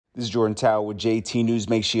This is Jordan Tower with JT News.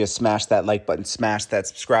 Make sure you smash that like button, smash that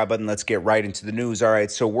subscribe button. Let's get right into the news. All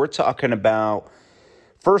right, so we're talking about,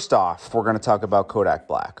 first off, we're going to talk about Kodak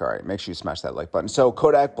Black. All right, make sure you smash that like button. So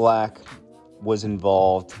Kodak Black was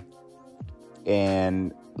involved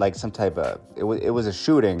in like some type of, it was a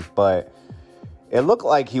shooting, but it looked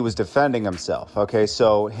like he was defending himself. Okay,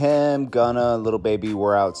 so him, Gunna, Little Baby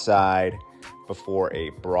were outside before a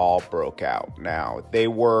brawl broke out. Now, they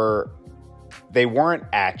weren't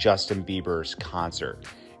at Justin Bieber's concert.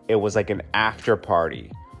 It was like an after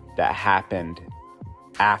party that happened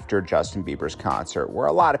after Justin Bieber's concert, where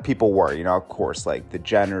a lot of people were, you know, of course, like the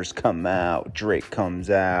Jenners come out, Drake comes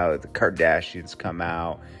out, the Kardashians come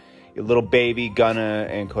out, Little Baby, Gunna,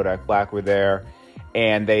 and Kodak Black were there,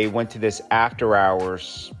 and they went to this after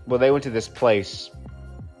hours. Well, they went to this place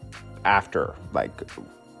after, like,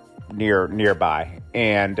 nearby,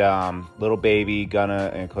 and Little Baby,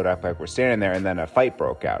 Gunna, and Kodak Black were standing there, and then a fight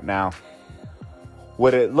broke out. Now,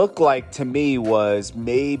 what it looked like to me was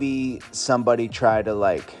maybe somebody tried to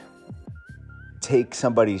like take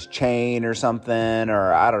somebody's chain or something,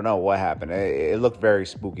 or I don't know what happened. It looked very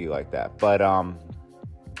spooky like that. But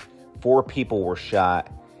 4 people were shot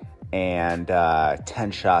and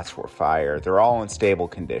 10 shots were fired. They're all in stable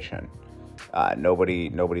condition. Nobody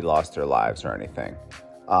lost their lives or anything.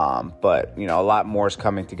 But, you know, a lot more is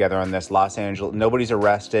coming together on this. Los Angeles, nobody's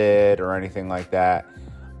arrested or anything like that.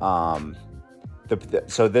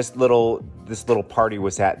 So this little party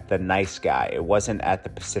was at the Nice Guy. It wasn't at the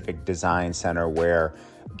Pacific Design Center where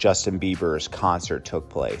Justin Bieber's concert took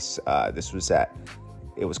place.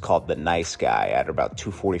 It was called the Nice Guy at about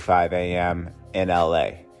 2:45 a.m. in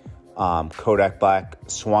LA. Kodak Black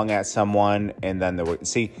swung at someone, and then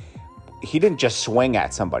he didn't just swing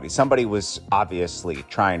at somebody. Somebody was obviously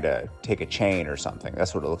trying to take a chain or something.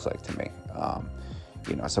 That's what it looks like to me.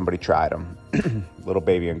 You know, somebody tried him. Little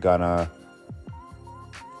Baby and Gunna,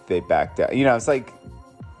 they backed out. You know, it's like,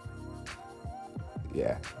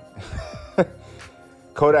 yeah.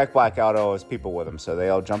 Kodak Black out all his people with him, so they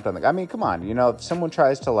all jumped on I mean, come on. You know, if someone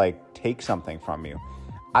tries to, like, take something from you,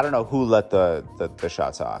 I don't know who let the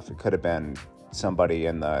shots off. It could have been somebody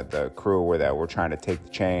in the crew that were trying to take the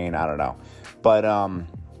chain. I don't know. But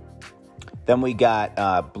then we got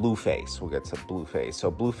Blueface. We'll get to Blueface.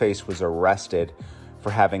 So Blueface was arrested for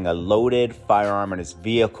having a loaded firearm in his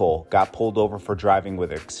vehicle, got pulled over for driving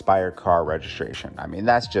with expired car registration. I mean,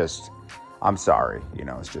 that's just, I'm sorry, you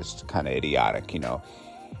know, it's just kind of idiotic, you know.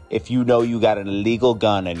 If you know you got an illegal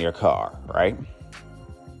gun in your car, right?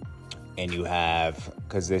 And you have,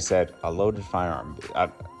 because they said a loaded firearm,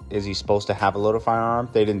 is he supposed to have a loaded firearm?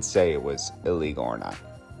 They didn't say it was illegal or not.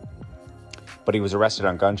 But he was arrested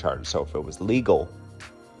on gun charges. So if it was legal,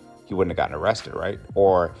 he wouldn't have gotten arrested, right?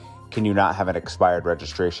 Or can you not have an expired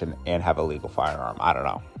registration and have a legal firearm? I don't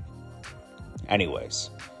know. Anyways,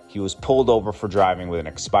 he was pulled over for driving with an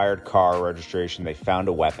expired car registration. They found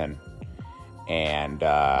a weapon. And he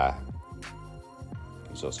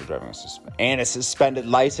was also driving a suspended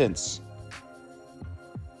license.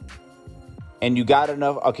 And you got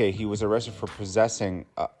enough. Okay, he was arrested for possession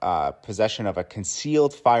of a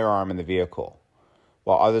concealed firearm in the vehicle,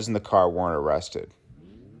 while others in the car weren't arrested.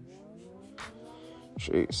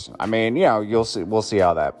 Jeez. I mean, you know, we'll see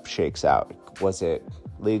how that shakes out. Was it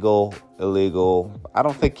legal, illegal? I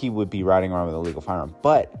don't think he would be riding around with a legal firearm,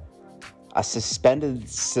 but a suspended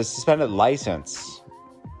license,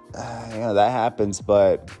 you know, that happens.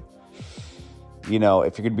 But, you know,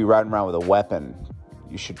 if you're going to be riding around with a weapon,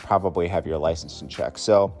 you should probably have your license in check.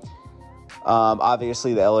 So,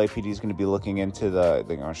 obviously, the LAPD is going to be looking into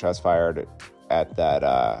the shots fired at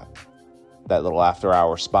that little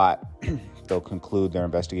after-hour spot. They'll conclude their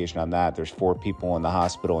investigation on that. There's 4 people in the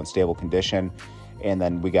hospital in stable condition. And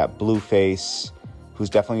then we got Blueface, who's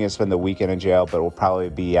definitely going to spend the weekend in jail, but will probably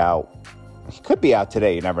be out. He could be out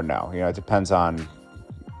today. You never know. You know, it depends on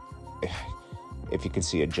if you can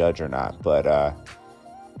see a judge or not. But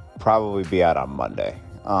probably be out on Monday.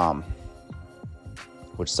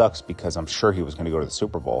 Which sucks because I'm sure he was going to go to the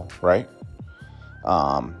Super Bowl, right?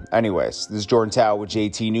 Anyways, this is Jordan Tower with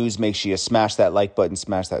JT News. Make sure you smash that like button,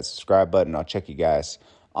 smash that subscribe button. I'll check you guys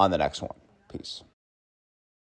on the next one. Peace.